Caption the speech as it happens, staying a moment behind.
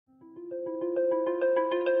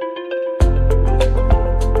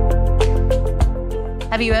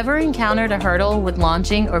Have you ever encountered a hurdle with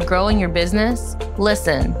launching or growing your business?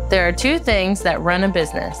 Listen, there are two things that run a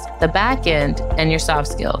business, the back end and your soft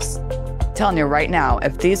skills. Telling you right now,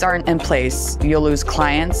 if these aren't in place, you'll lose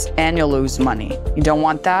clients and you'll lose money. You don't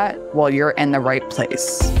want that? Well, you're in the right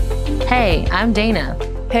place. Hey, I'm Dana.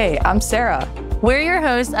 Hey, I'm Sarah. We're your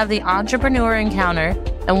hosts of the Entrepreneur Encounter,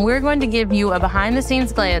 and we're going to give you a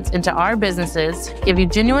behind-the-scenes glance into our businesses, give you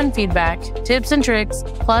genuine feedback, tips and tricks,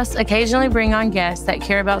 plus occasionally bring on guests that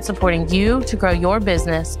care about supporting you to grow your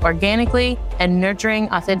business organically and nurturing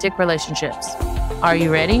authentic relationships. Are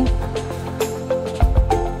you ready?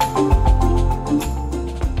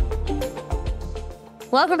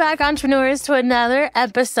 Welcome back, entrepreneurs, to another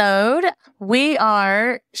episode. We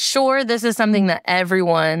are sure this is something that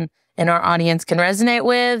everyone in our audience can resonate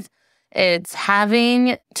with. It's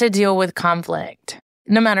having to deal with conflict.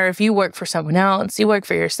 No matter if you work for someone else, you work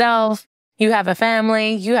for yourself, you have a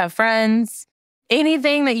family, you have friends,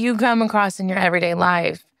 anything that you come across in your everyday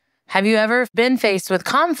life. Have you ever been faced with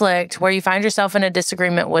conflict where you find yourself in a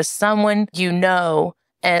disagreement with someone you know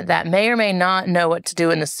and that may or may not know what to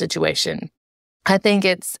do in this situation? I think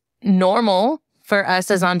it's normal for us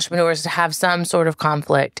as entrepreneurs to have some sort of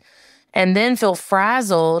conflict and then feel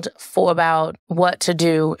frazzled about what to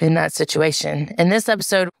do in that situation. In this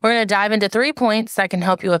episode, we're going to dive into 3 points that can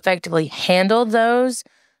help you effectively handle those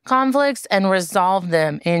conflicts and resolve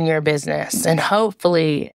them in your business, and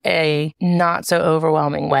hopefully a not so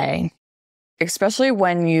overwhelming way. Especially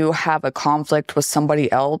when you have a conflict with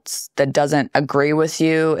somebody else that doesn't agree with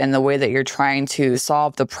you in the way that you're trying to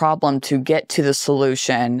solve the problem to get to the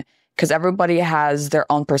solution, because everybody has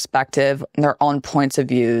their own perspective and their own points of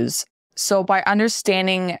views. So by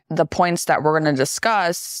understanding the points that we're going to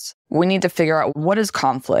discuss, we need to figure out, what is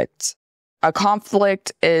conflict? A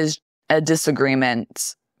conflict is a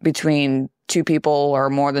disagreement between two people or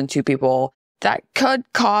more than two people that could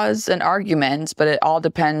cause an argument, but it all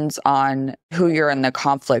depends on who you're in the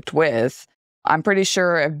conflict with. I'm pretty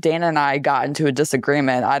sure if Dana and I got into a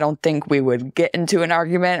disagreement, I don't think we would get into an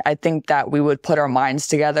argument. I think that we would put our minds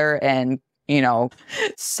together and,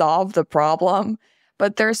 solve the problem.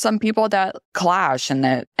 But there's some people that clash and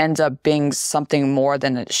it ends up being something more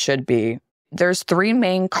than it should be. There's 3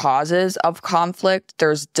 main causes of conflict.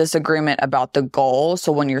 There's disagreement about the goal.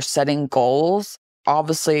 So when you're setting goals,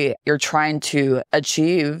 obviously you're trying to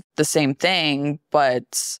achieve the same thing,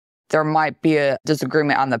 but there might be a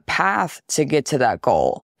disagreement on the path to get to that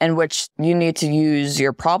goal, in which you need to use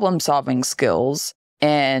your problem-solving skills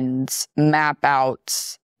and map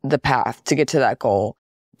out the path to get to that goal.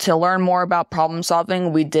 To learn more about problem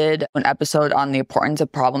solving, we did an episode on the importance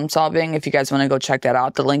of problem solving. If you guys want to go check that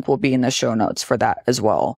out, the link will be in the show notes for that as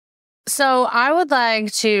well. So I would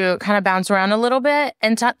like to kind of bounce around a little bit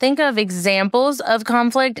and think of examples of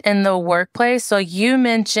conflict in the workplace. So you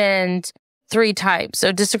mentioned 3 types.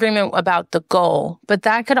 So disagreement about the goal, but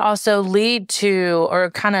that could also lead to or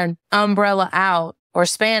kind of umbrella out or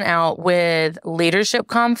span out with leadership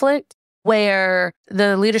conflict, where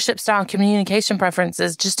the leadership style and communication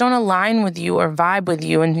preferences just don't align with you or vibe with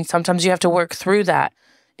you. And sometimes you have to work through that.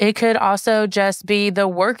 It could also just be the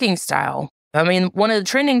working style. I mean, one of the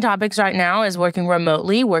trending topics right now is working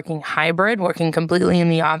remotely, working hybrid, working completely in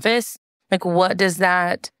the office. Like, what does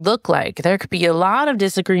that look like? There could be a lot of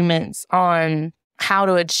disagreements on how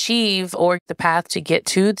to achieve or the path to get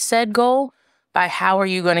to said goal by how are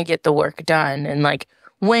you going to get the work done and like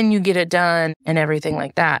when you get it done and everything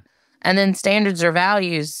like that. And then standards or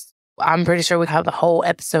values, I'm pretty sure we have the whole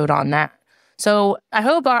episode on that. So I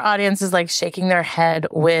hope our audience is like shaking their head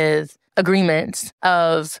with agreements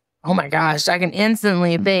of, oh my gosh, I can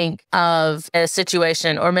instantly think of a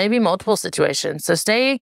situation or maybe multiple situations. So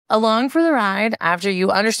stay along for the ride after you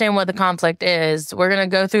understand what the conflict is. We're going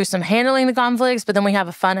to go through some handling the conflicts, but then we have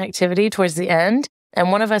a fun activity towards the end.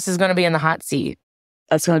 And one of us is going to be in the hot seat.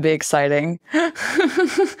 That's going to be exciting.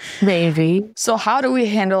 Maybe. So how do we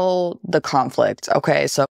handle the conflict? Okay,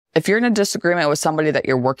 so if you're in a disagreement with somebody that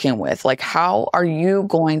you're working with, like, how are you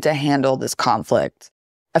going to handle this conflict?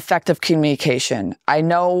 Effective communication. I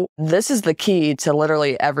know this is the key to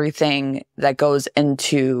literally everything that goes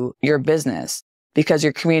into your business, because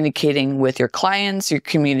you're communicating with your clients, you're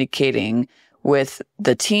communicating with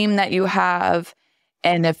the team that you have.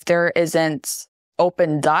 And if there isn't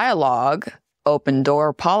open dialogue, open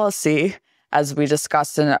door policy, as we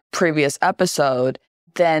discussed in a previous episode,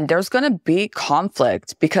 then there's going to be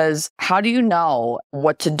conflict, because how do you know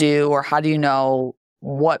what to do or how do you know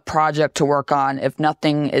what project to work on if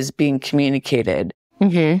nothing is being communicated?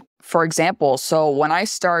 Mm-hmm. For example, so when I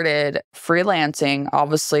started freelancing,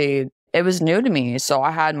 obviously it was new to me. So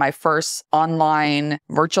I had my first online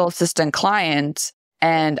virtual assistant client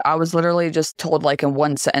And I was literally just told like in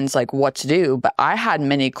one sentence, like what to do. But I had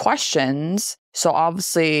many questions. So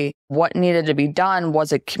obviously what needed to be done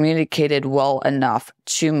wasn't communicated well enough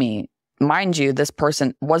to me. Mind you, this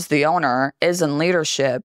person was the owner, is in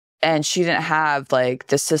leadership, and she didn't have like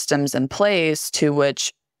the systems in place to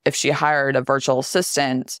which if she hired a virtual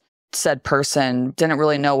assistant, said person didn't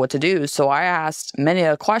really know what to do. So I asked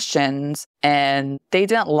many questions and they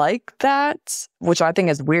didn't like that, which I think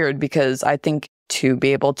is weird because I think to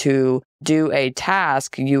be able to do a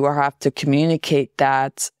task, you have to communicate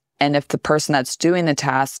that. And if the person that's doing the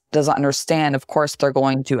task doesn't understand, of course, they're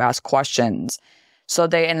going to ask questions. So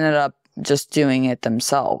they ended up just doing it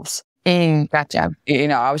themselves. Gotcha.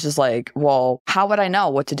 I was just like, well, how would I know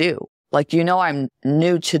what to do? Like, I'm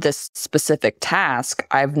new to this specific task.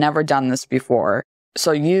 I've never done this before.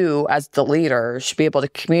 So you, as the leader, should be able to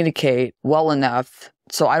communicate well enough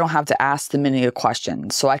so I don't have to ask the many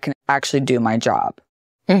questions, so I can actually do my job.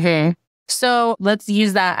 Mm-hmm. So let's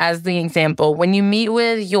use that as the example. When you meet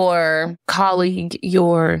with your colleague,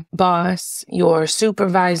 your boss, your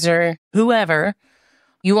supervisor, whoever,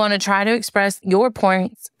 you want to try to express your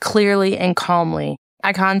points clearly and calmly.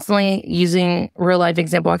 I constantly, using real life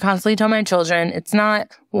example, I constantly tell my children, it's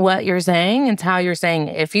not what you're saying, it's how you're saying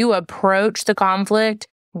it. If you approach the conflict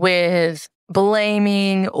with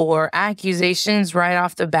blaming or accusations right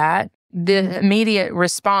off the bat, the immediate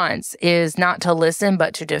response is not to listen,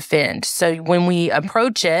 but to defend. So when we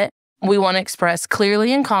approach it, we want to express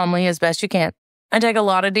clearly and calmly as best you can. I take a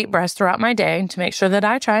lot of deep breaths throughout my day to make sure that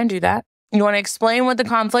I try and do that. You want to explain what the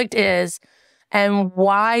conflict is and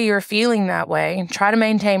why you're feeling that way. Try to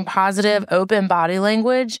maintain positive, open body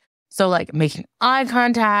language. So like making eye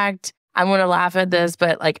contact. I'm going to laugh at this,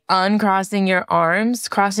 but like uncrossing your arms.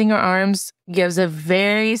 Crossing your arms gives a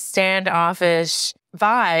very standoffish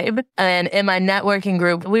vibe. And in my networking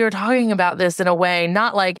group, we were talking about this in a way,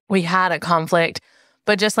 not like we had a conflict,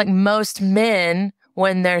 but just like most men,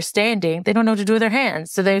 when they're standing, they don't know what to do with their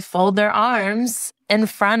hands. So they fold their arms in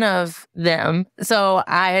front of them. So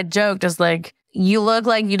I had joked, just like, you look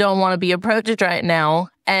like you don't want to be approached right now.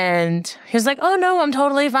 And he was like, oh no, I'm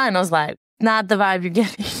totally fine. I was like, not the vibe you're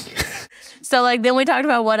getting. So like, then we talked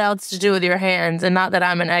about what else to do with your hands. And not that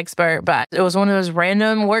I'm an expert, but it was one of those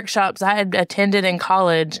random workshops I had attended in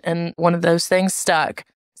college. And one of those things stuck.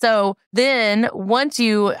 So then once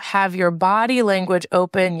you have your body language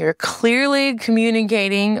open, you're clearly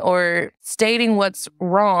communicating or stating what's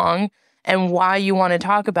wrong and why you want to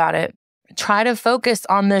talk about it. Try to focus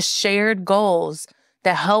on the shared goals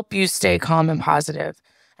that help you stay calm and positive.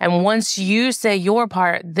 And once you say your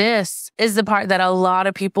part, this is the part that a lot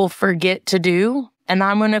of people forget to do. And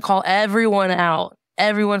I'm going to call everyone out.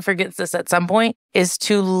 Everyone forgets this at some point, is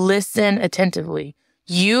to listen attentively.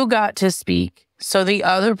 You got to speak. So the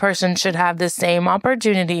other person should have the same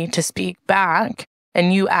opportunity to speak back,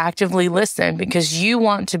 and you actively listen because you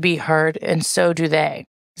want to be heard, and so do they.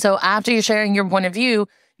 So after you're sharing your point of view,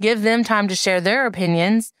 give them time to share their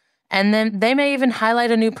opinions, and then they may even highlight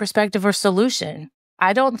a new perspective or solution.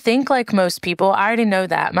 I don't think like most people. I already know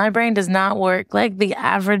that. My brain does not work like the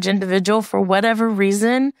average individual for whatever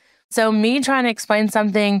reason. So me trying to explain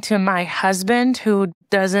something to my husband who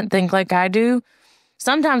doesn't think like I do,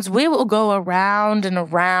 sometimes we will go around and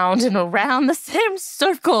around and around the same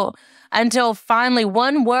circle until finally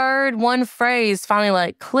one word, one phrase finally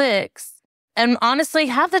like clicks. And honestly,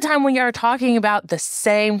 half the time when you're talking about the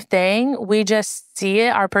same thing, we just see it.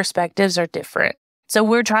 Our perspectives are different. So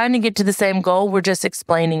we're trying to get to the same goal. We're just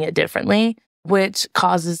explaining it differently, which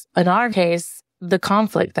causes, in our case, the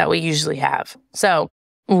conflict that we usually have. So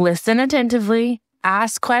listen attentively.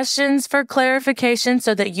 Ask questions for clarification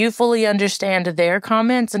so that you fully understand their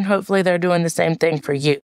comments, and hopefully they're doing the same thing for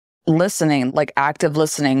you. Listening, like active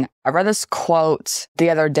listening. I read this quote the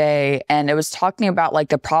other day, and it was talking about like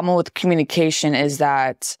the problem with communication is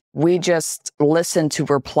that we just listen to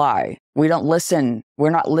reply. We don't listen.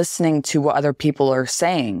 We're not listening to what other people are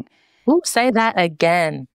saying. Ooh, say that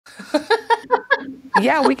again.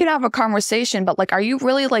 Yeah, we can have a conversation, but like, are you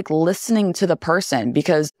really like listening to the person?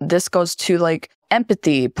 Because this goes to like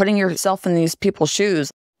empathy, putting yourself in these people's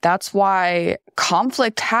shoes. That's why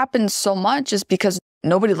conflict happens so much, is because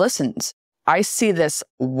nobody listens. I see this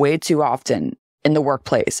way too often in the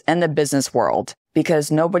workplace and the business world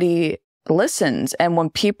because nobody listens. And when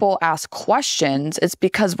people ask questions, it's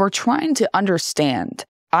because we're trying to understand.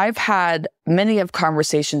 I've had many of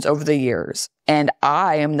conversations over the years, and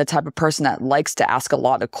I am the type of person that likes to ask a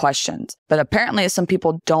lot of questions. But apparently some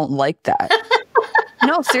people don't like that.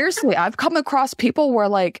 No, seriously, I've come across people where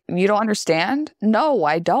like, you don't understand? No,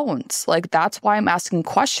 I don't. Like, that's why I'm asking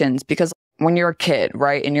questions, because when you're a kid,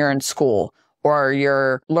 right, and you're in school, or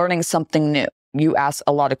you're learning something new. You ask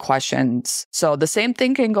a lot of questions. So the same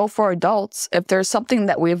thing can go for adults. If there's something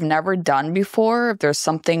that we've never done before, if there's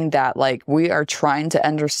something that like we are trying to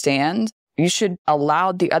understand, you should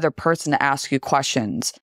allow the other person to ask you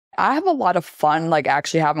questions. I have a lot of fun, like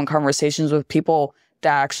actually having conversations with people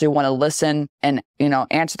that actually want to listen and,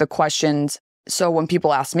 answer the questions. So when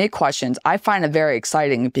people ask me questions, I find it very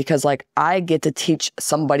exciting because like I get to teach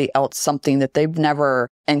somebody else something that they've never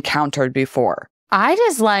encountered before. I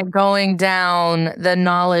just like going down the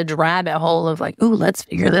knowledge rabbit hole of like, ooh, let's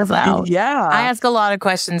figure this out. Yeah. I ask a lot of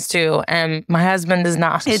questions too, and my husband does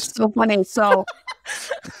not. It's so funny. So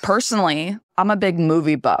personally, I'm a big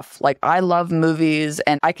movie buff. Like I love movies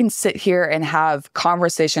and I can sit here and have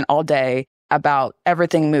conversation all day about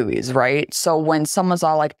everything movies, right? So when someone's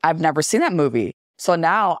all like, I've never seen that movie. So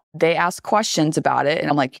now they ask questions about it. And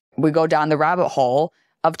I'm like, we go down the rabbit hole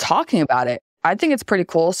of talking about it. I think it's pretty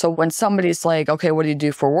cool. So when somebody's like, okay, what do you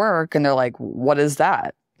do for work? And they're like, what is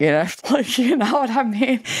that? Like, you know what I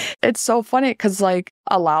mean? It's so funny because like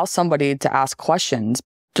allow somebody to ask questions.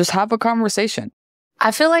 Just have a conversation.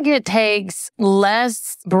 I feel like it takes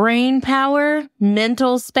less brain power,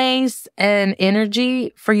 mental space, and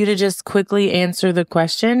energy for you to just quickly answer the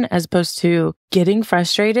question as opposed to getting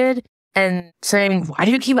frustrated and saying, why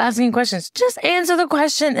do you keep asking questions? Just answer the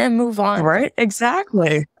question and move on. Right?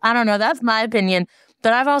 Exactly. I don't know. That's my opinion.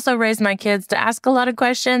 But I've also raised my kids to ask a lot of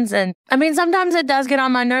questions. And I mean, sometimes it does get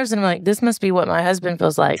on my nerves and I'm like, this must be what my husband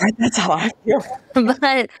feels like. That's how I feel.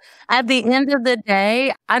 But at the end of the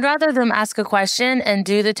day, I'd rather them ask a question and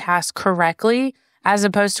do the task correctly as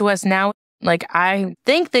opposed to us now. Like, I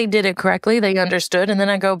think they did it correctly. They understood. And then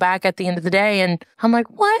I go back at the end of the day and I'm like,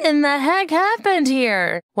 what in the heck happened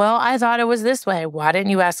here? Well, I thought it was this way. Why didn't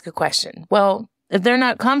you ask a question? Well, if they're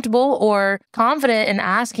not comfortable or confident in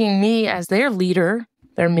asking me as their leader,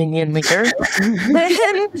 their minion leader,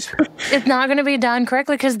 then it's not going to be done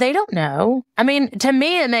correctly because they don't know. I mean, to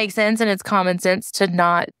me, it makes sense and it's common sense to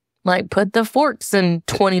not like put the forks in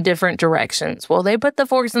 20 different directions. Well, they put the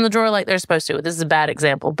forks in the drawer like they're supposed to. This is a bad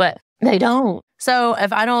example, but they don't. So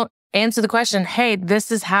if I don't answer the question, hey,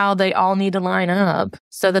 this is how they all need to line up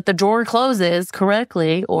so that the drawer closes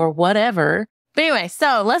correctly or whatever. But anyway,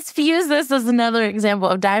 so let's use this as another example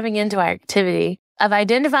of diving into our activity of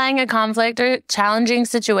identifying a conflict or challenging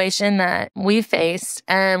situation that we faced.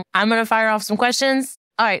 And I'm going to fire off some questions.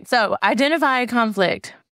 All right. So identify a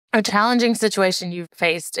conflict or challenging situation you've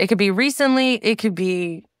faced. It could be recently. It could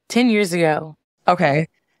be 10 years ago. Okay.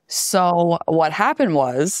 So what happened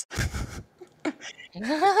was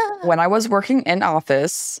when I was working in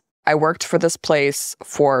office, I worked for this place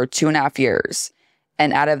for 2.5 years.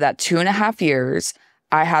 And out of that 2.5 years,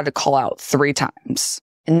 I had to call out 3 times.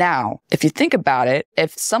 Now, if you think about it,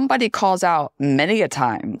 if somebody calls out many a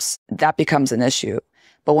times, that becomes an issue.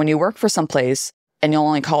 But when you work for some place and you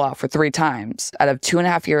only call out for 3 times, out of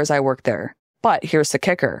 2.5 years I worked there. But here's the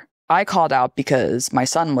kicker. I called out because my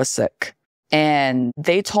son was sick. And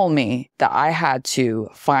they told me that I had to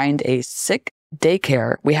find a sick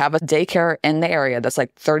daycare. We have a daycare in the area that's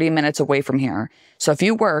like 30 minutes away from here. So if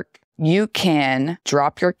you work, you can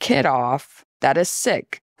drop your kid off that is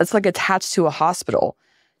sick. It's like attached to a hospital.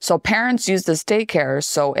 So parents use this daycare.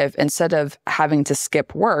 So if instead of having to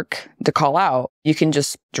skip work to call out, you can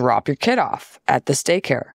just drop your kid off at this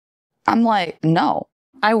daycare. I'm like, no.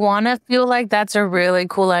 I want to feel like that's a really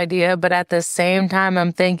cool idea. But at the same time,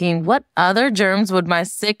 I'm thinking, what other germs would my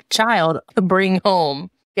sick child bring home?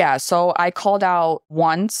 Yeah. So I called out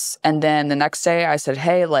once and then the next day I said,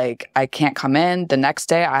 hey, like I can't come in. The next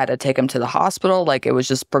day I had to take him to the hospital. Like it was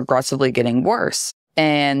just progressively getting worse.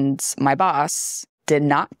 And my boss did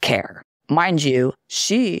not care. Mind you,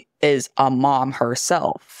 she is a mom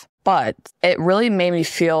herself, but it really made me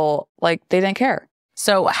feel like they didn't care.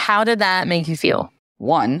 So how did that make you feel?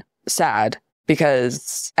 1, sad,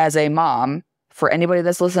 because as a mom, for anybody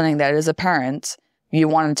that's listening that is a parent, you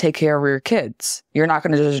want to take care of your kids. You're not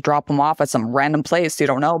going to just drop them off at some random place you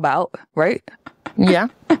don't know about, right? Yeah.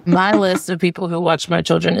 My list of people who watch my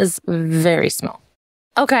children is very small.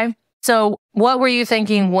 Okay. So what were you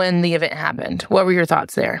thinking when the event happened? What were your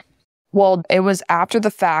thoughts there? Well, it was after the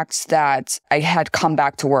fact that I had come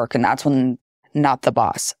back to work, and that's when, not the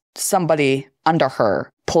boss, somebody under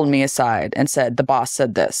her pulled me aside and said, the boss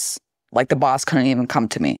said this. Like the boss couldn't even come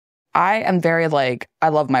to me. I am very like, I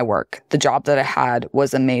love my work. The job that I had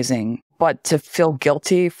was amazing. But to feel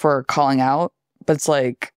guilty for calling out, but it's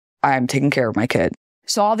like, I'm taking care of my kid.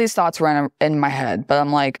 So all these thoughts ran in my head, but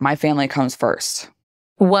I'm like, my family comes first.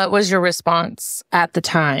 What was your response at the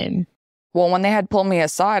time? Well, when they had pulled me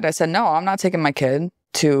aside, I said, no, I'm not taking my kid.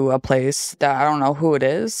 to a place that I don't know who it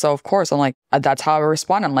is. So of course I'm like, that's how I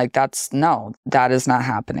respond. I'm like, no, that is not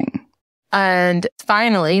happening. And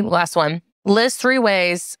finally, last one, list 3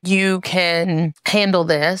 ways you can handle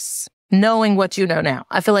this, knowing what you know now.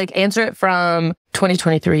 I feel like answer it from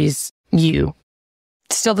 2023's you.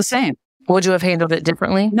 Still the same. Would you have handled it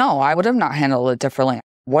differently? No, I would have not handled it differently.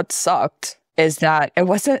 What sucked is that it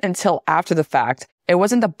wasn't until after the fact. It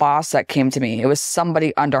wasn't the boss that came to me. It was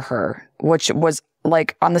somebody under her, which was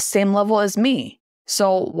like on the same level as me.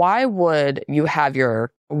 So why would you have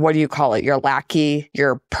your, what do you call it? Your lackey,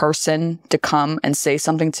 your person to come and say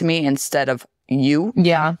something to me instead of you?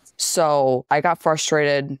 Yeah. So I got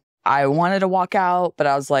frustrated. I wanted to walk out, but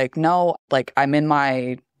I was like, no, like I'm in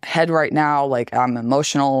my head right now. Like I'm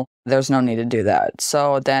emotional. There's no need to do that.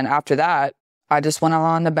 So then after that, I just went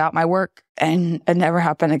on about my work and it never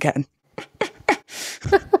happened again.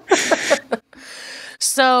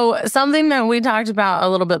 So something that we talked about a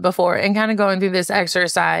little bit before and kind of going through this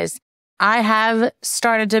exercise, I have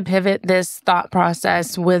started to pivot this thought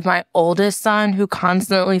process with my oldest son who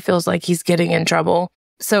constantly feels like he's getting in trouble.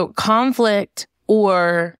 So conflict,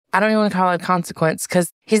 or I don't even want to call it consequence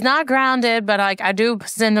because he's not grounded, but like I do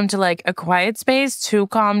send him to like a quiet space to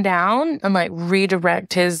calm down and like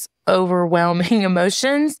redirect his overwhelming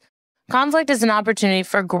emotions. Conflict is an opportunity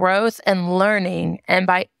for growth and learning. And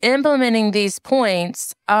by implementing these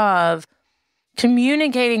points of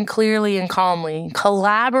communicating clearly and calmly,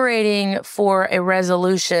 collaborating for a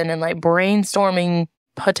resolution and like brainstorming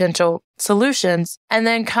potential solutions, and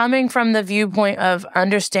then coming from the viewpoint of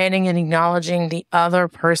understanding and acknowledging the other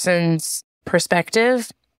person's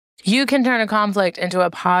perspective, you can turn a conflict into a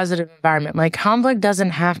positive environment. Like conflict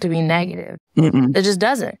doesn't have to be negative. It just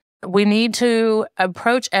doesn't. We need to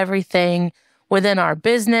approach everything within our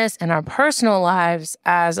business and our personal lives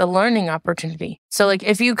as a learning opportunity. So like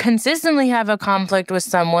if you consistently have a conflict with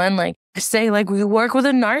someone, like say like we work with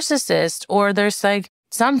a narcissist, or there's like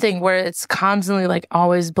something where it's constantly like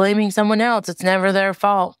always blaming someone else, it's never their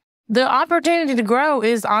fault. The opportunity to grow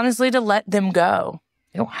is honestly to let them go.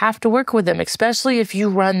 You don't have to work with them, especially if you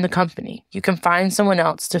run the company. You can find someone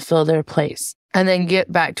else to fill their place and then get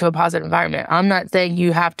back to a positive environment. I'm not saying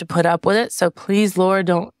you have to put up with it. So please, Lord,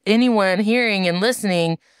 don't anyone hearing and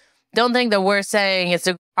listening, don't think that we're saying it's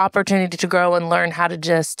an opportunity to grow and learn how to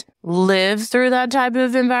just live through that type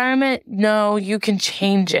of environment. No, you can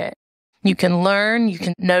change it. You can learn, you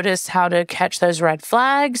can notice how to catch those red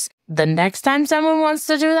flags. The next time someone wants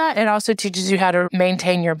to do that, it also teaches you how to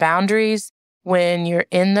maintain your boundaries when you're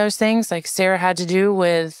in those things, like Sarah had to do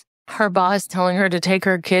with her boss telling her to take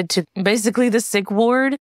her kid to basically the sick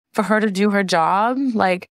ward for her to do her job.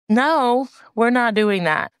 Like, no, we're not doing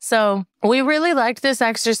that. So we really liked this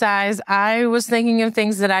exercise. I was thinking of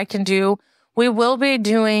things that I can do. We will be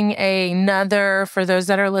doing another, for those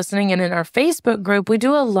that are listening and in our Facebook group, we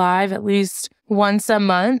do a live at least once a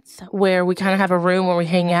month where we kind of have a room where we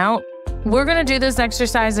hang out. We're going to do this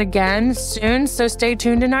exercise again soon. So stay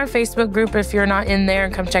tuned in our Facebook group if you're not in there,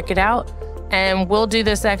 and come check it out. And we'll do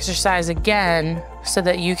this exercise again so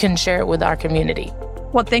that you can share it with our community.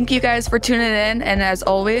 Well, thank you guys for tuning in. And as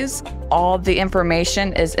always, all the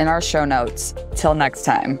information is in our show notes. Till next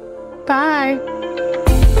time. Bye.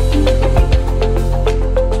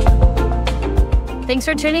 Thanks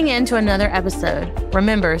for tuning in to another episode.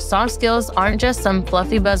 Remember, soft skills aren't just some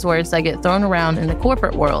fluffy buzzwords that get thrown around in the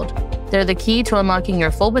corporate world. They're the key to unlocking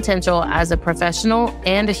your full potential as a professional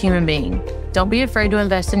and a human being. Don't be afraid to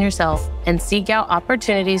invest in yourself and seek out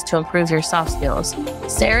opportunities to improve your soft skills.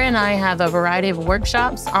 Sarah and I have a variety of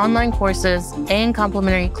workshops, online courses, and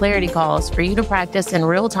complimentary clarity calls for you to practice in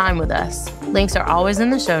real time with us. Links are always in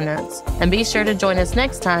the show notes. And be sure to join us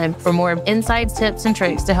next time for more insights, tips, and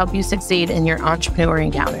tricks to help you succeed in your entrepreneur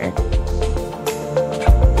encounter.